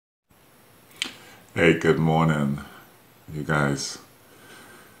Hey, good morning, you guys.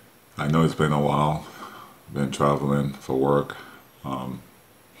 I know it's been a while. Been traveling for work, um,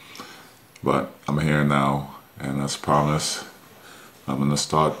 but I'm here now, and as promised, I'm gonna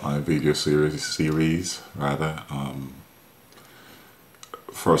start my video series rather.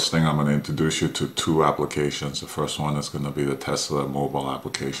 First thing, I'm gonna introduce you to two applications. The first one is gonna be the Tesla mobile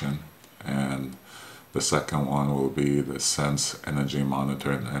application, and the second one will be the Sense Energy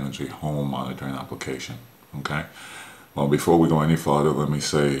Monitoring, Energy Home Monitoring application. Okay. Well, before we go any farther, let me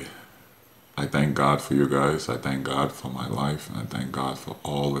say I thank God for you guys. I thank God for my life. And I thank God for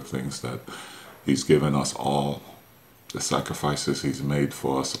all the things that He's given us all, the sacrifices He's made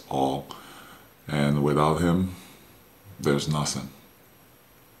for us all. And without Him, there's nothing.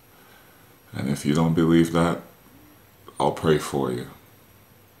 And if you don't believe that, I'll pray for you.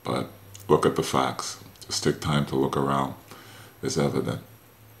 But look at the facts. Just take time to look around. It's evident.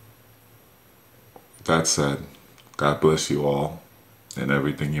 That said, God bless you all in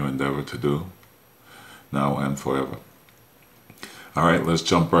everything you endeavor to do, now and forever. All right, let's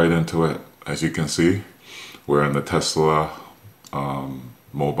jump right into it. As you can see, we're in the Tesla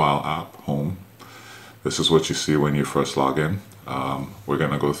mobile app, home. This is what you see when you first log in. We're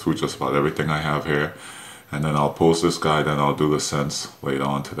going to go through just about everything I have here, and then I'll post this guide and I'll do the Sense later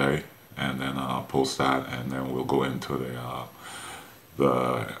on today, and then I'll post that, and then we'll go into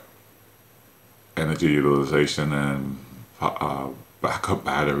the energy utilization and backup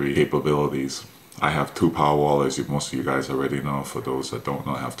battery capabilities. I have two Powerwall, as most of you guys already know. For those that don't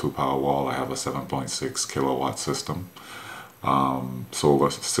know, I have two Powerwall. I have a 7.6 kilowatt system, solar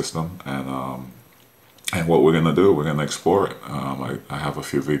system, and what we're gonna do, we're gonna explore it. I have a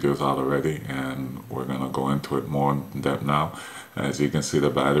few videos out already, and we're gonna go into it more in depth now. As you can see, the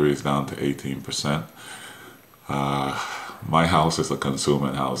battery is down to 18%. My house is a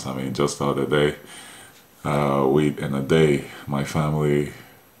consuming house. I mean, just the other day, in a day, my family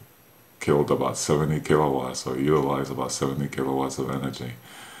killed about 70 kilowatts, or utilized about 70 kilowatts of energy.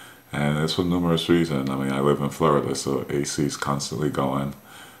 And it's for numerous reasons. I mean, I live in Florida, so AC is constantly going.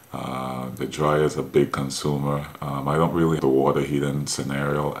 The dryer is a big consumer. I don't really have the water heating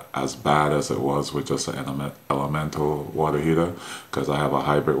scenario as bad as it was with just an elemental water heater, because I have a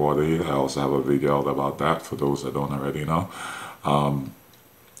hybrid water heater. I also have a video out about that for those that don't already know.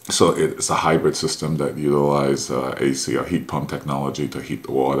 So it's a hybrid system that utilizes AC or heat pump technology to heat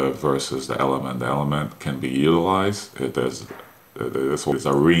the water versus the element. The element can be utilized. This one is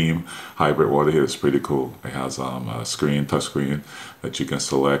a Ream hybrid water heater. It's pretty cool. It has a screen, touch screen, that you can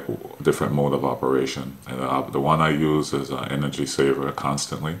select different mode of operation. And the one I use is Energy Saver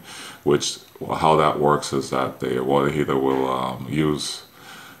Constantly, which, well, how that works is that the water heater will use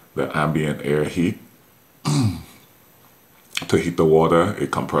the ambient air heat to heat the water.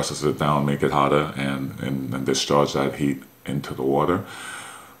 It compresses it down, make it hotter, and discharge that heat into the water.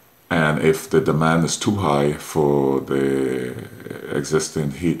 And if the demand is too high for the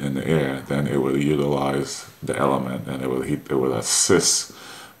existing heat in the air, then it will utilize the element, and it will assist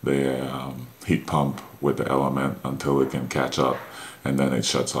the heat pump with the element until it can catch up, and then it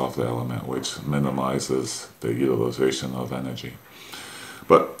shuts off the element, which minimizes the utilization of energy.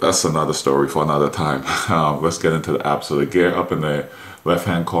 But that's another story for another time. Let's get into the app. So the gear up in the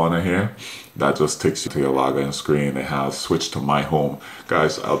left-hand corner here, that just takes you to your login screen. It has switched to My Home.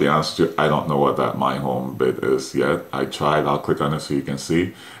 Guys, I'll be honest with you, I don't know what that My Home bit is yet. I tried, I'll click on it so you can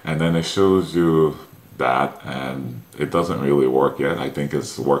see. And then it shows you that, and it doesn't really work yet. I think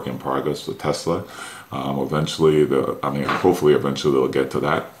it's a work in progress for Tesla. Eventually, hopefully eventually they'll get to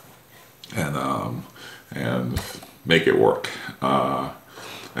that and make it work.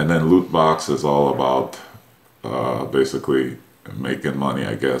 And then Lootbox is all about basically making money,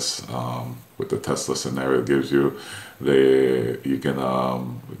 I guess. With the Tesla scenario, it gives you you can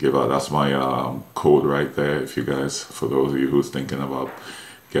give out. That's my code right there. If you guys, for those of you who's thinking about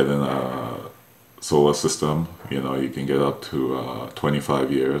getting a solar system, you can get up to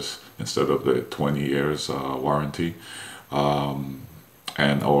 25 years instead of the 20 years warranty.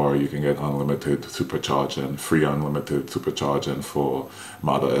 Or you can get unlimited supercharging, free unlimited supercharging for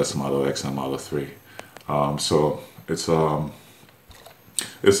Model S, Model X, and Model 3. So it's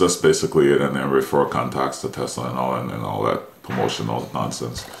just basically it, and then refer contacts to Tesla and all that promotional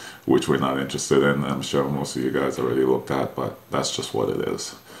nonsense, which we're not interested in. I'm sure most of you guys already looked at, but that's just what it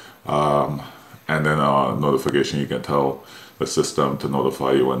is. and then notification, you can tell the system to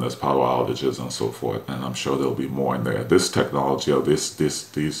notify you when there's power outages and so forth. And I'm sure there'll be more in there. This technology, or these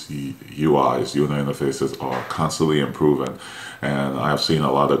UIs, user interfaces, are constantly improving, and I've seen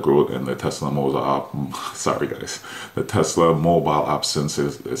a lot of growth in the Tesla mobile app. Sorry guys, the Tesla mobile app since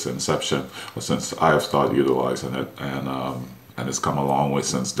its inception, or since I have started utilizing it, and it's come a long way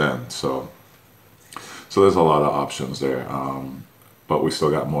since then. So there's a lot of options there. But we still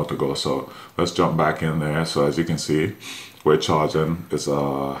got more to go. So let's jump back in there. So as you can see, we're charging. It's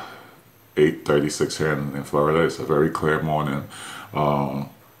 8:36 here in Florida. It's a very clear morning. I'm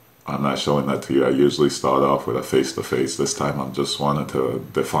not showing that to you. I usually start off with a face-to-face. This time I'm just wanting to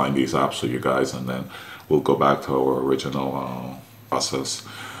define these apps for you guys, and then we'll go back to our original process.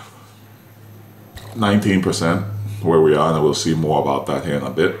 19% where we are, and we'll see more about that here in a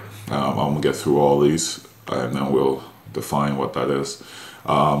bit. I'm gonna get through all these, and then we'll define what that is.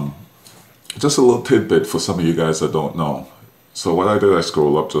 Just a little tidbit for some of you guys that don't know. So what I did, I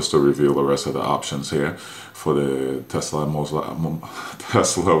scroll up just to reveal the rest of the options here for the Tesla mobile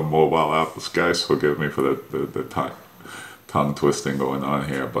app. Guys, forgive me for the tongue twisting going on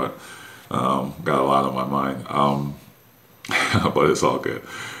here, but got a lot on my mind. But it's all good.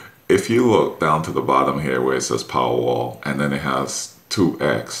 If you look down to the bottom here where it says Powerwall, and then it has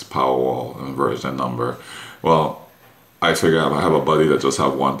 2x Powerwall and version number, well, I figure I have a buddy that just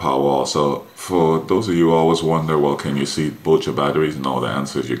have one Powerwall. So for those of you who always wonder, well, can you see both your batteries? No, the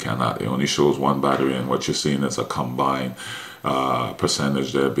answer is you cannot. It only shows one battery, and what you're seeing is a combined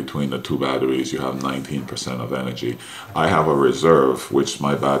percentage there between the two batteries. You have 19% of energy. I have a reserve, which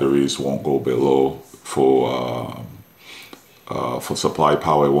my batteries won't go below for supply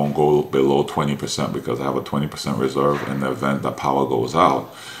power. It won't go below 20% because I have a 20% reserve. In the event that power goes out,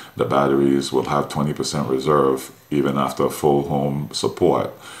 the batteries will have 20% reserve even after full home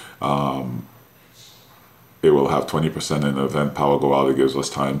support. It will have 20% in the event power go out. It gives us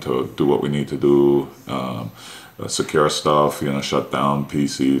time to do what we need to do, secure stuff, shut down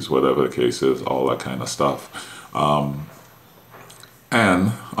PCs, whatever the case is, all that kind of stuff.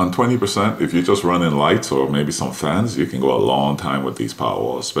 And on 20%, if you're just running lights or maybe some fans, you can go a long time with these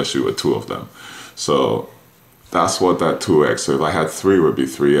Powerwalls, especially with two of them. So that's what that 2x. So if I had 3, it would be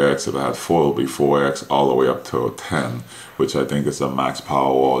 3x. If I had 4, it would be 4x, all the way up to 10, which I think is the max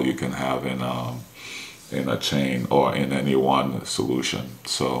Powerwall you can have in a chain or in any one solution.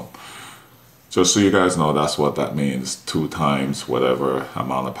 So just so you guys know, that's what that means. 2 times whatever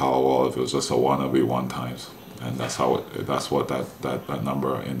amount of Powerwall. If it was just a 1, it would be 1 times. And that's what that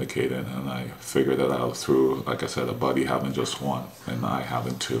number indicated. And I figured that out through, like I said, a buddy having just 1 and I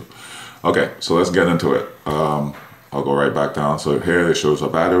having 2. Okay, so let's get into it. I'll go right back down. So here it shows a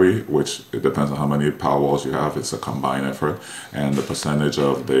battery, which it depends on how many Powerwalls you have. It's a combined effort, and the percentage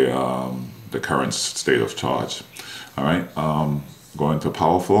of the current state of charge. All right, going to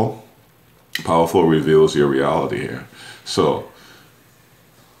Powerful. Powerful reveals your reality here. So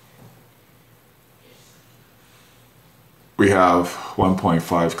we have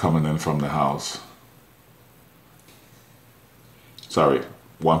 1.5 coming in from the house. Sorry,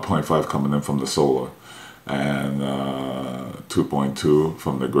 1.5 coming in from the solar, and 2.2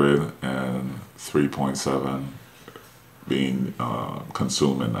 from the grid, and 3.7 being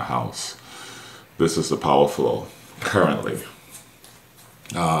consumed in the house. This is the power flow currently.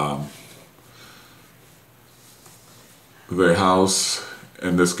 The house,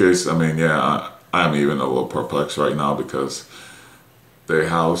 in this case, I mean, yeah, I'm even a little perplexed right now because the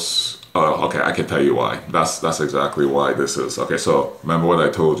house, okay, I can tell you why. That's exactly why this is. Okay, so remember what I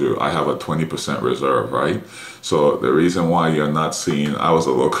told you, I have a 20% reserve, right? So the reason why you're not seeing, I was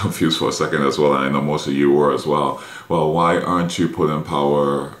a little confused for a second as well, and I know most of you were as well. Well, why aren't you putting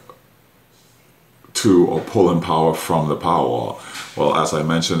power to or pulling power from the Powerwall? Well, as I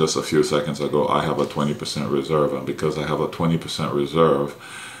mentioned just a few seconds ago, I have a 20% reserve, and because I have a 20% reserve,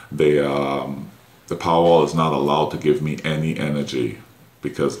 the Powerwall is not allowed to give me any energy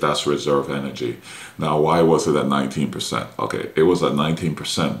because that's reserve energy. Now, why was it at 19%? Okay, it was at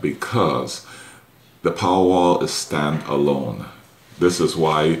 19% because the Powerwall is standalone. This is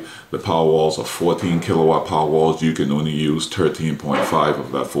why the Powerwalls are 14 kilowatt Powerwalls. You can only use 13.5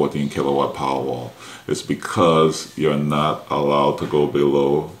 of that 14 kilowatt Powerwall. It's because you're not allowed to go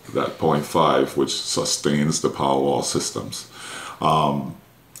below that 0.5, which sustains the Powerwall systems.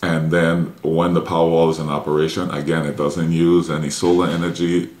 And then when the Powerwall is in operation, again, it doesn't use any solar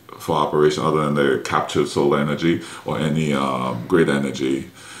energy for operation other than the captured solar energy or any grid energy.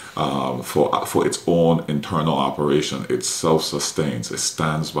 for its own internal operation. It self-sustains. It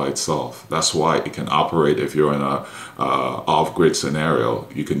stands by itself. That's why it can operate if you're in a off-grid scenario.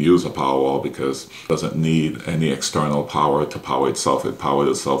 You can use a Powerwall because it doesn't need any external power to power itself. It powers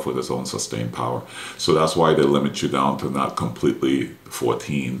itself with its own sustained power. So that's why they limit you down to not completely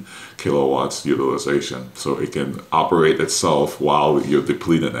 14 kilowatts utilization. So it can operate itself while you're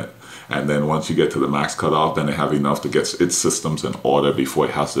depleting it. And then once you get to the max cutoff, then they have enough to get its systems in order before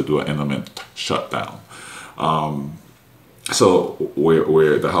it has to do an intermittent shutdown. So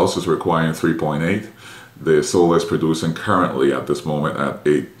where the house is requiring 3.8, the solar is producing currently at this moment at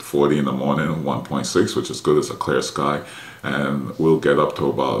 8:40 in the morning, 1.6, which is good as a clear sky. And we'll get up to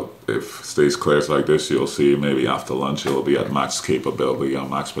about, if it stays clear like this, you'll see maybe after lunch it'll be at max capability or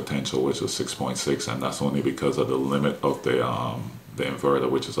max potential, which is 6.6, and that's only because of the limit of the inverter,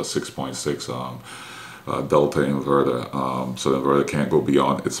 which is a 6.6 delta inverter. So the inverter can't go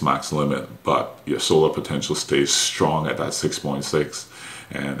beyond its max limit, but your solar potential stays strong at that 6.6,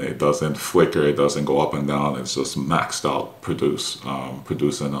 and it doesn't flicker, it doesn't go up and down. It's just maxed out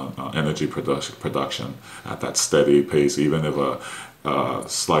producing energy production at that steady pace, even if a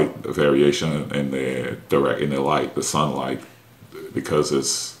slight variation in the light, the sunlight, because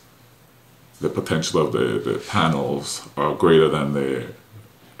it's the potential of the panels are greater than the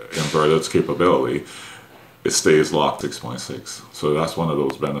inverter's capability, it stays locked 6.6. So that's one of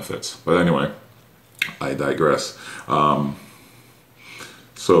those benefits. But anyway, I digress.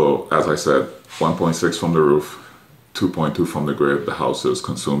 So as I said, 1.6 from the roof, 2.2 from the grid. The house is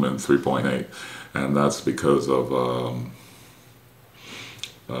consuming 3.8, and that's because of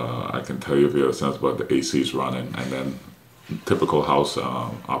I can tell you via a sense, but the AC is running, and then typical house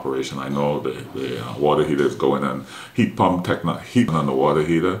operation. I know the water heater is going in, heat pump heat on the water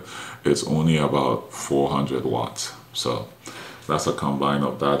heater. It's only about 400 watts. So that's a combine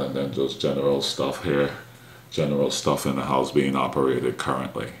of that and then just general stuff here, general stuff in the house being operated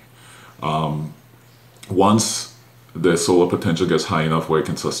currently. Once the solar potential gets high enough where it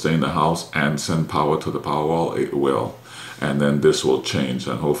can sustain the house and send power to the Powerwall, it will. And then this will change,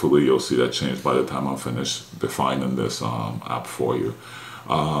 and hopefully you'll see that change by the time I'm finished defining this app for you.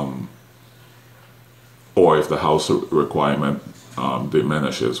 Or if the house requirement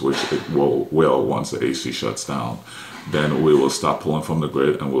diminishes, which it will once the AC shuts down, then we will stop pulling from the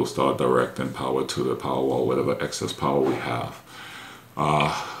grid and we'll start directing power to the Powerwall, whatever excess power we have.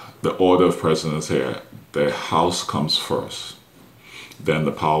 The order of precedence here, the house comes first, then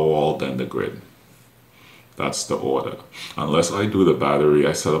the Powerwall, then the grid. That's the order. Unless I do the battery,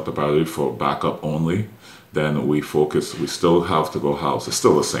 I set up the battery for backup only, then we still have to go house. It's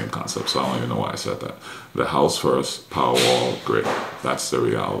still the same concept, so I don't even know why I said that. The house first, Powerwall, grid. That's the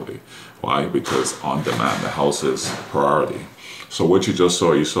reality. Why? Because on demand, the house is priority. So what you just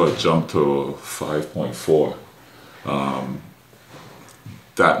saw, you saw it jump to 5.4.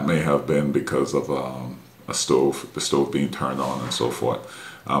 That may have been because of the stove being turned on and so forth.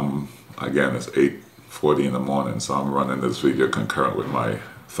 Again, it's 8:40 in the morning, so I'm running this video concurrent with my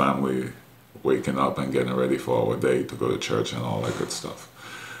family waking up and getting ready for our day to go to church and all that good stuff.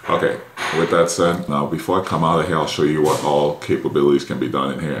 Okay, with that said, now before I come out of here, I'll show you what all capabilities can be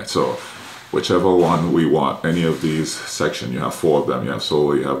done in here. So whichever one we want, any of these sections, you have 4 of them. You have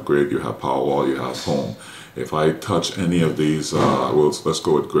solar, you have grid, you have Powerwall, you have home. If I touch any of these, let's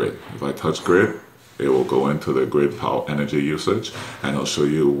go with grid. If I touch grid, it will go into the grid power energy usage, and I'll show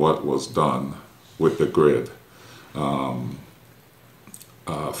you what was done with the grid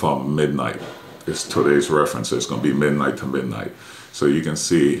from midnight. It's today's reference. It's going to be midnight to midnight. So you can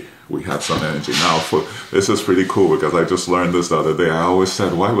see we had some energy. Now, this is pretty cool because I just learned this the other day. I always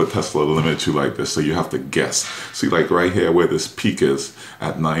said, why would Tesla limit you like this? So you have to guess. See, like right here where this peak is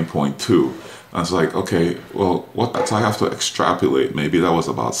at 9.2. I was like, okay, well, so I have to extrapolate. Maybe that was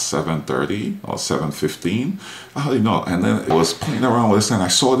about 7:30 or 7:15. I don't know. And then it was playing around with this, and I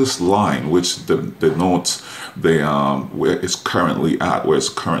saw this line which denotes where it's currently at, where it's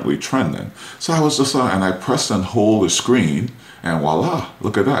currently trending. So I was just and I pressed and hold the screen, and voila,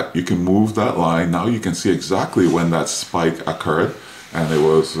 look at that. You can move that line. Now you can see exactly when that spike occurred, and it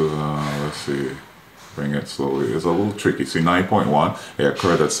was let's see. Bring it slowly. It's a little tricky. See, 9.1. It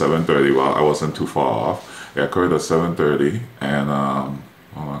occurred at 7:30. Well, I wasn't too far off. It occurred at 7:30, and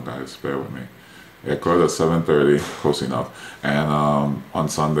hold on, guys, bear with me. It occurred at 7:30, close enough, and on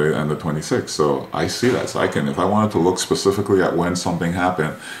Sunday and the 26th. So I see that. So I can, if I wanted to look specifically at when something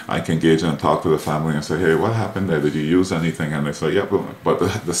happened, I can gauge and talk to the family and say, hey, what happened there? Did you use anything? And they say, yeah, but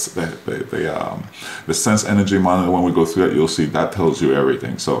the sense energy monitor, when we go through it, you'll see that tells you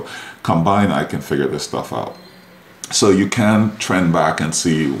everything. So combined, I can figure this stuff out. So you can trend back and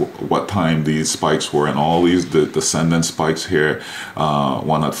see what time these spikes were, and all these descendant spikes here,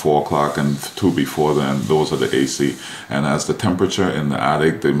 one at 4 o'clock and two before then, those are the AC. And as the temperature in the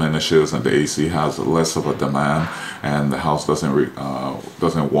attic diminishes and the AC has less of a demand, and the house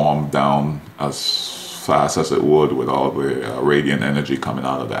doesn't warm down as fast as it would with all the radiant energy coming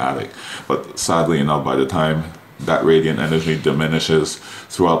out of the attic. But sadly enough, by the time that radiant energy diminishes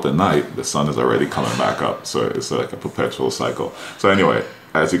throughout the night, the sun is already coming back up. So it's like a perpetual cycle. So anyway,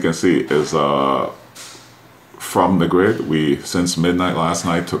 as you can see, is from the grid, since midnight last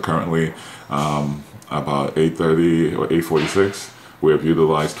night to currently about 8:30 or 8:46, we have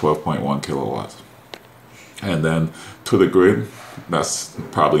utilized 12.1 kilowatts. And then to the grid, that's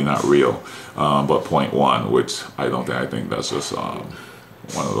probably not real, but 0.1, which I think that's just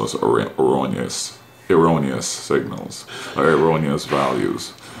one of those erroneous signals or erroneous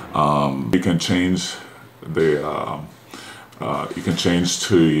values. You can change you can change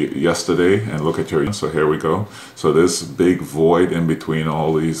to yesterday and look at your, so here we go. So this big void in between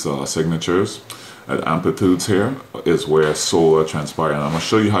all these signatures at amplitudes here is where solar transpired. And I'm going to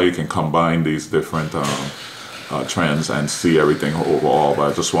show you how you can combine these different trends and see everything overall,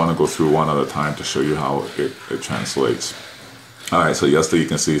 but I just want to go through one at a time to show you how it translates. All right, so yesterday you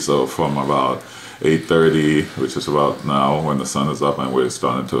can see, so from about 8:30, which is about now when the sun is up and we're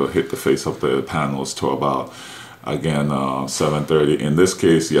starting to hit the face of the panels, to about, again, 7:30. In this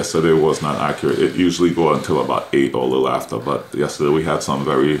case, yesterday was not accurate. It usually goes until about 8 or a little after, but yesterday we had some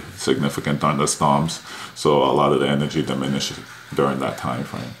very significant thunderstorms, so a lot of the energy diminished during that time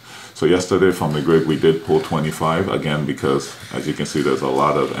frame. So yesterday from the grid we did pull 25, again because as you can see there's a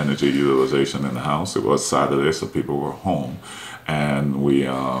lot of energy utilization in the house. It was Saturday, so people were home, and we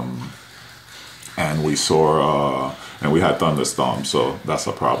saw and we had thunderstorms, so that's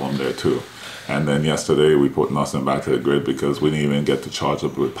a problem there too. And then yesterday we put nothing back to the grid because we didn't even get to charge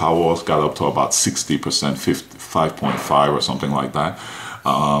up with power. Got up to about 60%, 5.5 or something like that.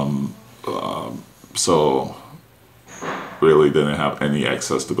 So really didn't have any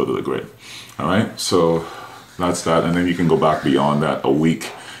excess to go to the grid. All right, so that's that. And then you can go back beyond that a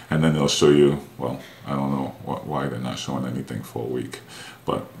week, and then it'll show you, well, I don't know why they're not showing anything for a week,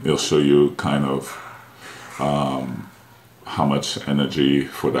 but it'll show you kind of how much energy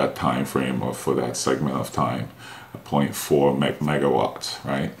for that time frame or for that segment of time, 0.4 megawatts,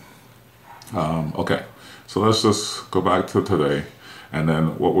 right? Okay, so let's just go back to today. And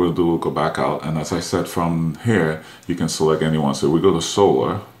then what we'll do, we'll go back out. And as I said, from here, you can select anyone. So we go to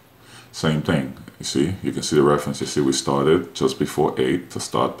solar, same thing. You see, you can see the reference. You see, we started just before 8 to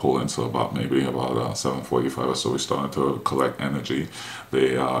start pulling. So maybe about 7:45 or so, we started to collect energy.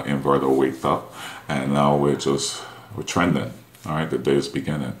 The inverter waked up, and now we're trending. All right, the day is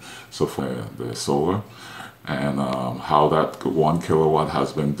beginning. So for the solar, and how that 1 kilowatt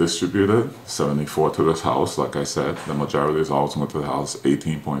has been distributed, 74 to this house, like I said, the majority is also to the house,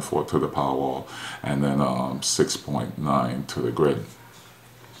 18.4 to the power wall, and then 6.9 to the grid.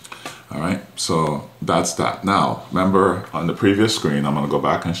 All right, so that's that. Now, remember on the previous screen, I'm going to go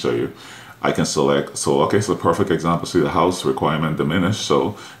back and show you. I can select, so okay, so perfect example, see the house requirement diminished,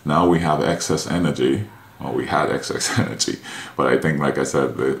 so now we have excess energy. Well, we had excess energy, but I think, like I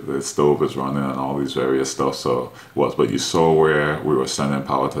said, the stove is running and all these various stuff, so it was, but you saw where we were sending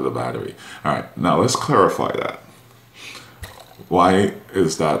power to the battery. All right, now let's clarify that. Why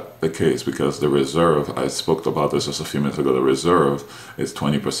is that the case? Because the reserve, I spoke about this just a few minutes ago, the reserve is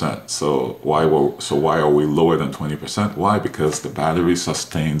 20%. So why are we lower than 20%? Why? Because the battery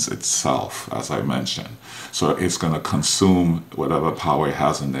sustains itself, as I mentioned. So it's going to consume whatever power it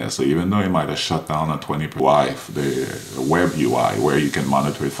has in there. So even though it might have shut down at 20%, UI, the web UI, where you can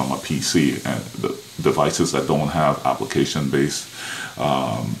monitor it from a PC, and the devices that don't have application-based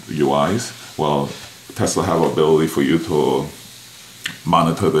UIs, well, Tesla have ability for you to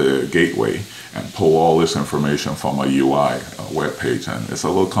monitor the gateway and pull all this information from a UI, a web page, and it's a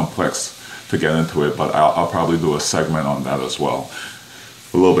little complex to get into it, but I'll probably do a segment on that as well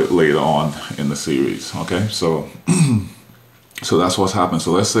a little bit later on in the series. Okay, so so that's what's happened.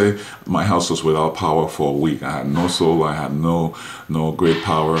 So let's say my house was without power for a week. I had no solar, I had no grid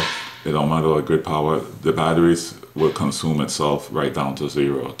power. It don't matter what grid power, the batteries will consume itself right down to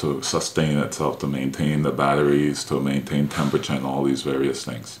zero to sustain itself, to maintain the batteries, to maintain temperature and all these various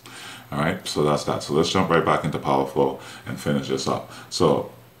things. All right, so that's that. So let's jump right back into power flow and finish this up.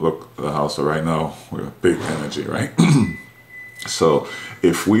 So look at the house. So right now we're big energy, right? So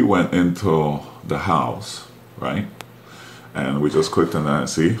if we went into the house, right, And we just clicked on that and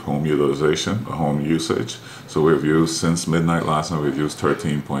see home utilization, home usage. So we've used, since midnight last night, we've used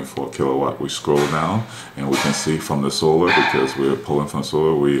 13.4 kilowatt. We scroll down and we can see from the solar, because we're pulling from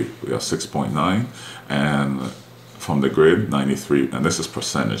solar, we are 6.9, and from the grid, 93. And this is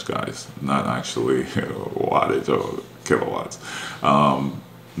percentage, guys, not actually wattage or kilowatts.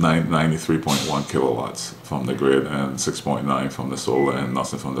 93.1 kilowatts from the grid and 6.9 from the solar, and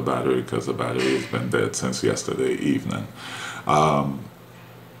nothing from the battery, because the battery has been dead since yesterday evening.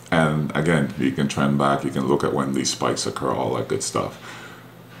 And again, you can trend back, you can look at when these spikes occur, all that good stuff.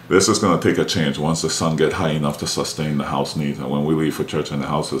 This is going to take a change once the sun gets high enough to sustain the house needs. And when we leave for church and the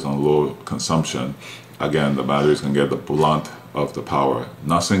house is on low consumption, again, the batteries can get the blunt of the power.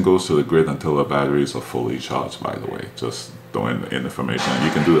 Nothing goes to the grid until the batteries are fully charged, by the way. Just throwing in information. And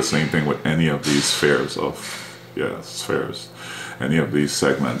you can do the same thing with any of these spheres any of these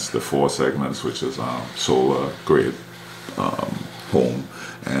segments, the 4 segments, which is solar, grid, home,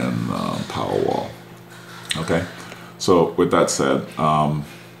 and Powerwall. Okay, so with that said,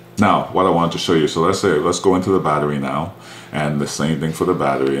 now what I want to show you, so let's go into the battery now, and the same thing for the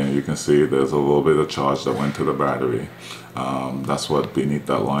battery, and you can see there's a little bit of charge that went to the battery. That's what beneath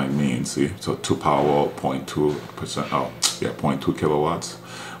that line means. See, so 2 Powerwall, 0.2%, 0.2 kilowatts,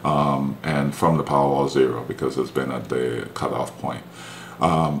 and from the Powerwall 0, because it's been at the cutoff point.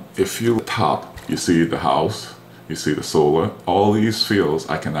 If you top, you see the house, you see the solar, all these fields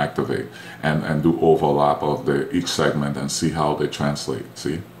I can activate and do overlap of each segment and see how they translate.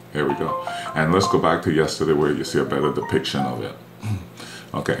 See, here we go. And let's go back to yesterday where you see a better depiction of it.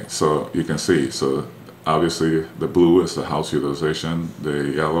 Okay, so you can see, so obviously the blue is the house utilization, the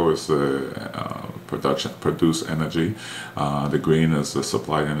yellow is the produced energy, the green is the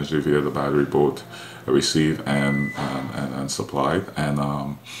supplied energy via the battery, both received and supplied, and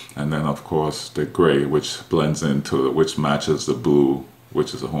then of course the gray, which blends into, which matches the blue,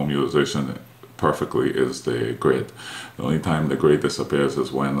 which is the home utilization perfectly, is the grid. The only time the gray disappears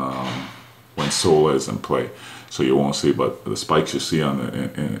is when solar is in play. So you won't see, but the spikes you see on the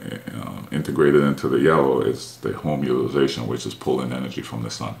integrated into the yellow is the home utilization, which is pulling energy from the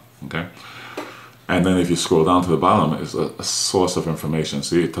sun. Okay, and then if you scroll down to the bottom, is a source of information.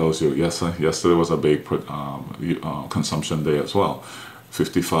 See, it tells you yesterday was a big consumption day as well.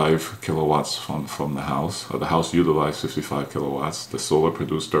 55 kilowatts from the house. The house utilized 55 kilowatts. The solar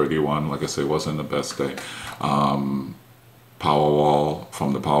produced 31. Like I say, wasn't the best day. Powerwall,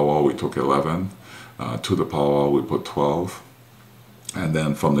 from the Powerwall we took 11. To the Powerwall we put 12, and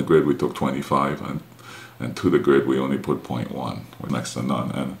then from the grid we took 25, and to the grid we only put 0.1, next to none.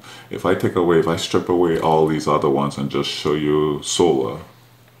 And if I strip away all these other ones and just show you solar,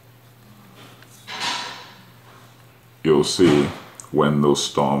 you'll see when those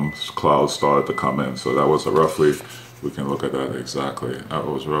clouds started to come in. So that was roughly, we can look at that exactly, that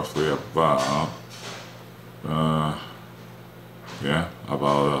was roughly about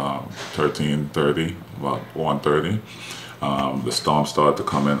about 13:30, about 1:30. The storm started to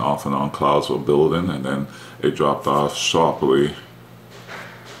come in off and on. Clouds were building, and then it dropped off sharply.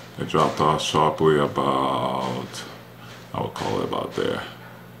 It dropped off sharply about, I would call it about there,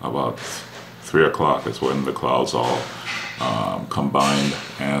 about 3 o'clock is when the clouds all combined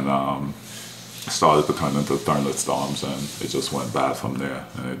and started to turn into thunderstorms, and it just went bad from there.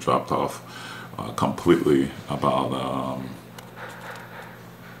 And it dropped off completely about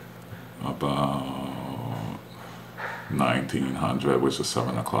 1900, which is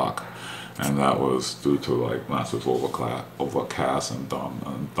 7 o'clock, and that was due to like massive overcast and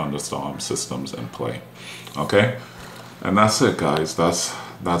thunderstorm systems in play. Okay, and that's it, guys. That's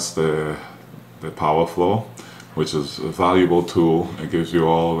the power flow, which is a valuable tool. It gives you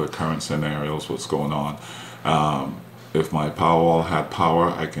all the current scenarios, what's going on. If my Powerwall had power,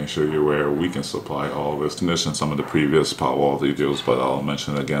 I can show you where we can supply all this. Mentioned some of the previous Powerwall videos, but I'll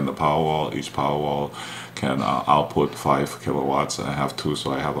mention again the Powerwall. Each Powerwall can output 5 kilowatts, and I have 2,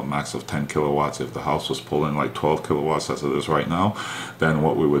 so I have a max of 10 kilowatts. If the house was pulling like 12 kilowatts as it is right now, then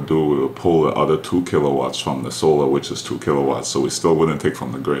what we would do, we would pull the other 2 kilowatts from the solar, which is 2 kilowatts, so we still wouldn't take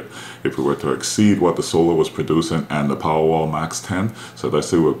from the grid. If we were to exceed what the solar was producing and the Powerwall max 10, so let's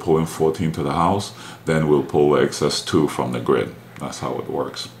say we're pulling 14 to the house, then we'll pull the excess 2 from the grid. That's how it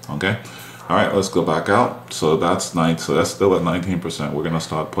works. Okay, all right, let's go back out. So that's 9, so that's still at 19%. We're gonna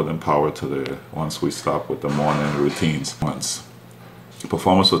start putting power to the, once we stop with the morning routines. Once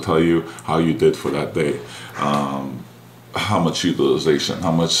performance will tell you how you did for that day, how much utilization,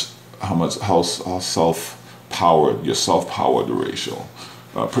 how self-powered, your self-powered ratio,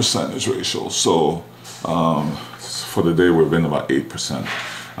 percentage ratio. So for the day we've been about 8%.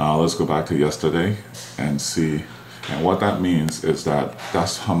 Let's go back to yesterday and see And what that means is that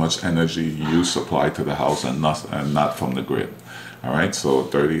that's how much energy you supply to the house, and not from the grid. All right, so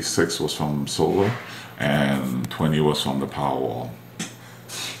 36 was from solar and 20 was from the Powerwall.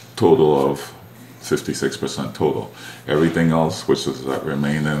 Total of 56% total. Everything else, which is that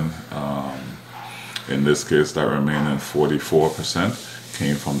remaining, in this case, that remaining 44%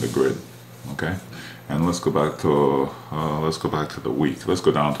 came from the grid. Okay, and let's go back to the week. Let's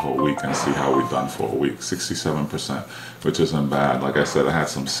go down to a week and see how we've done for a week. 67%, which isn't bad. Like I said, I had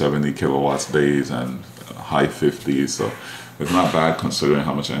some 70 kilowatts days and high 50s, so it's not bad considering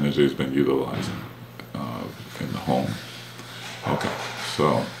how much energy has been utilized in the home. Okay,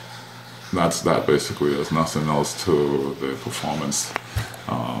 so that's that basically. There's nothing else to the performance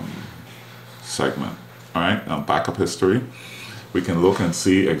segment. All right, now backup history. We can look and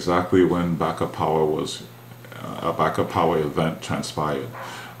see exactly when backup power was, a backup power event transpired.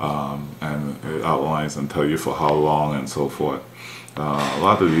 And it outlines and tell you for how long and so forth. A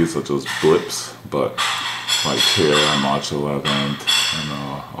lot of these are just blips, but like here on March 11th,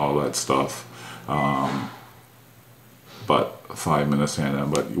 all that stuff. But 5 minutes here and there.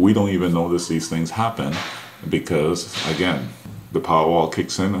 But we don't even notice these things happen because, again, the Powerwall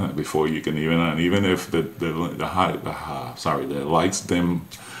kicks in before you can even, and even if the lights dim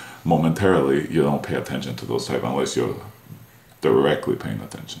momentarily, you don't pay attention to those type unless you're directly paying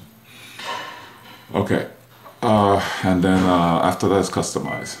attention. Okay, and then after that is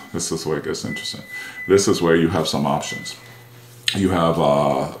customized. This is where it gets interesting. This is where you have some options. You have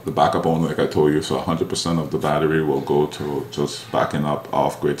the backup only, like I told you, so 100% of the battery will go to just backing up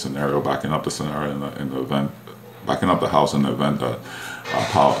off-grid scenario, backing up the scenario in the event, backing up the house in the event that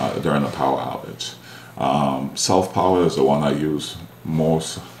during a power outage. Self-power is the one I use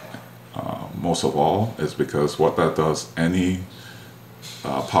most of all, is because what that does, any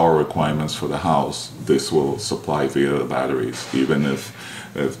power requirements for the house, this will supply via the batteries, even if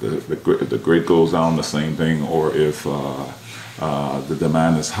the grid goes down, the same thing, or if the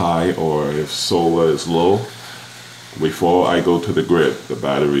demand is high, or if solar is low, before I go to the grid, the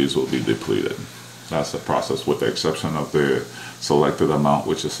batteries will be depleted. That's the process, with the exception of the selected amount,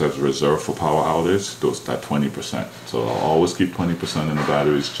 which it says reserved for power outage, goes that 20%. So I'll always keep 20% in the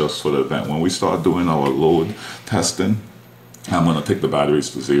batteries just for the event. When we start doing our load testing, I'm going to take the batteries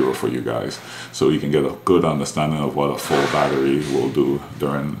to 0 for you guys, so you can get a good understanding of what a full battery will do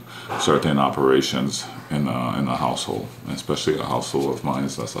during certain operations in a household, especially a household of mine.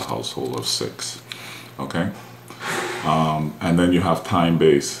 That's a household of 6. Okay, and then you have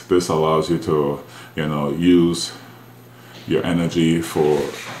time-based. This allows you to, use your energy for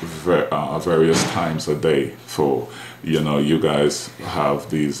various times a day. So, you guys have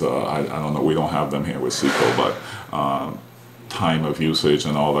these. I don't know. We don't have them here with Seco, but. Time of usage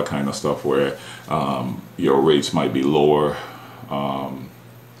and all that kind of stuff, where your rates might be lower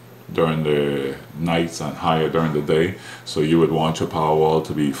during the nights and higher during the day. So you would want your Powerwall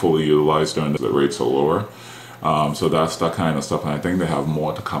to be fully utilized during the rates are lower. So that's that kind of stuff, and I think they have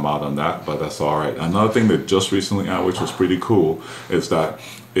more to come out on that, but that's all right. Another thing that just recently out, which was pretty cool, is that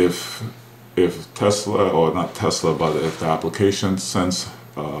if Tesla, or not Tesla, but if the application sends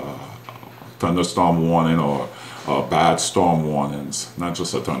thunderstorm warning or bad storm warnings, not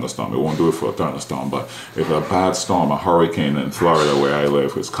just a thunderstorm, it won't do it for a thunderstorm, but if a bad storm, a hurricane in Florida where I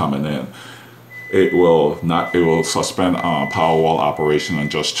live is coming in, it will suspend Powerwall operation and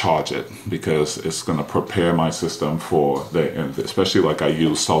just charge it, because it's going to prepare my system for especially like I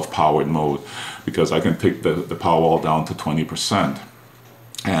use self-powered mode, because I can take the Powerwall down to 20%.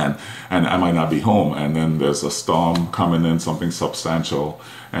 And I might not be home, and then there's a storm coming in, something substantial,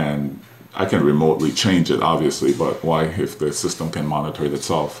 and I can remotely change it, obviously, but why if the system can monitor it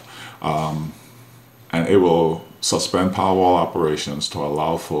itself? And it will suspend Powerwall operations to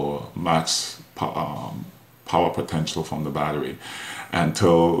allow for max power potential from the battery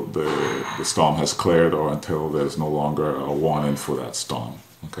until the storm has cleared, or until there's no longer a warning for that storm.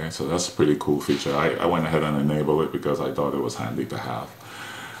 Okay, so that's a pretty cool feature. I went ahead and enabled it because I thought it was handy to have.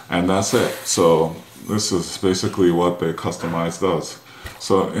 And that's it. So this is basically what the customized does.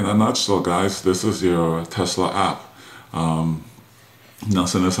 So in a nutshell, guys, this is your Tesla app.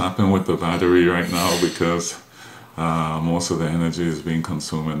 Nothing has happened with the battery right now, because most of the energy is being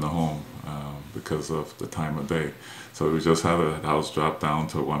consumed in the home because of the time of day. So we just had a house drop down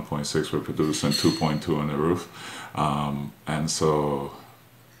to 1.6. We're producing 2.2 on the roof. And so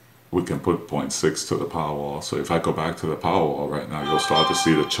we can put 0.6 to the Powerwall. So if I go back to the Powerwall right now, you'll start to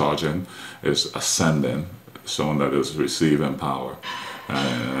see the charging is ascending, showing that it's receiving power.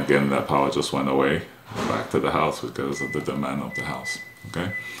 And again, that power just went away back to the house because of the demand of the house.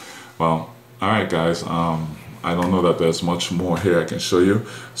 Okay, well, all right, guys. I don't know that there's much more here I can show you.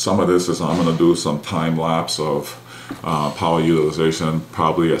 Some of this is I'm going to do some time lapse of power utilization,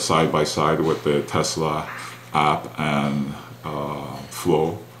 probably a side-by-side with the Tesla app and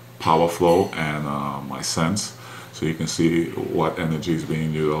power flow and my sense. So you can see what energy is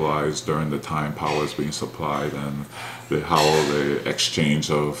being utilized during the time power is being supplied, and how the exchange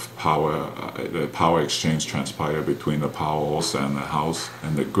of power, the power exchange transpire between the power walls and the house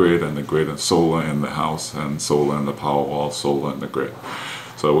and the grid and solar in the house and solar in the power wall, solar in the grid.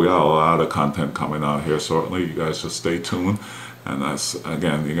 So we got a lot of content coming out here shortly. You guys just stay tuned. And that's,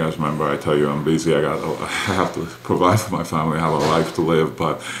 again, you guys remember I tell you I'm busy. I have to provide for my family, I have a life to live,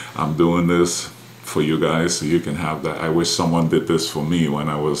 but I'm doing this for you guys so you can have that. I wish someone did this for me when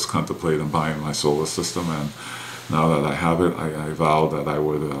I was contemplating buying my solar system, and now that I have it, I vow that I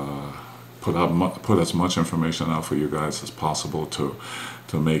would put as much information out for you guys as possible to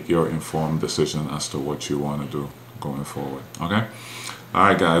make your informed decision as to what you want to do going forward. Okay? All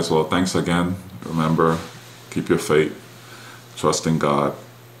right, guys. Well, thanks again. Remember, keep your faith. Trust in God.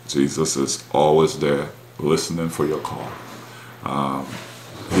 Jesus is always there, listening for your call.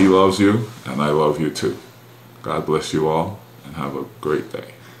 He loves you, and I love you too. God bless you all, and have a great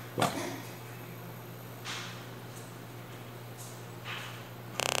day. Bye.